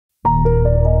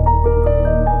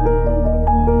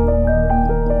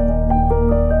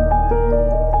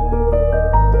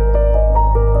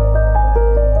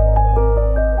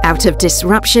Out of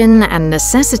disruption and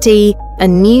necessity, a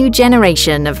new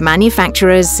generation of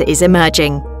manufacturers is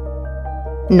emerging.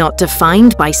 Not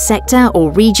defined by sector or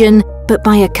region, but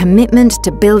by a commitment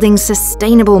to building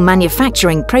sustainable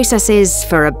manufacturing processes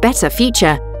for a better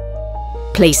future,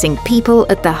 placing people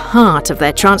at the heart of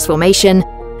their transformation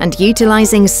and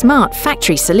utilizing smart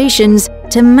factory solutions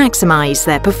to maximize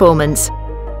their performance.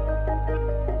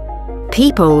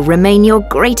 People remain your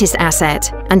greatest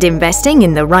asset, and investing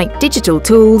in the right digital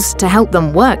tools to help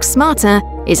them work smarter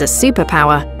is a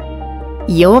superpower.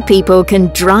 Your people can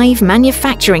drive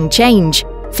manufacturing change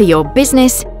for your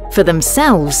business, for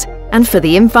themselves, and for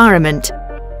the environment.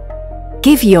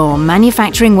 Give your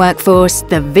manufacturing workforce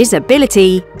the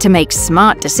visibility to make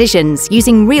smart decisions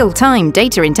using real-time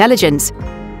data intelligence,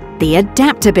 the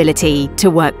adaptability to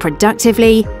work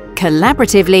productively,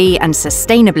 collaboratively, and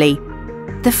sustainably,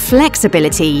 the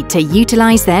flexibility to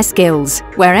utilize their skills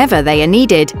wherever they are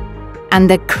needed, and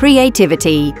the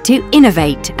creativity to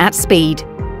innovate at speed.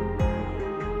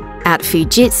 At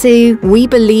Fujitsu, we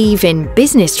believe in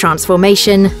business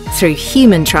transformation through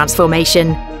human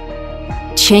transformation.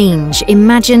 Change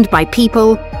imagined by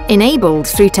people, enabled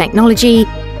through technology,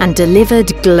 and delivered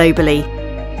globally.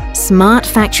 Smart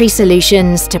factory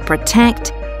solutions to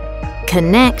protect,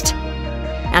 connect,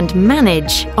 and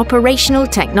manage operational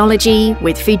technology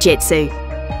with Fujitsu.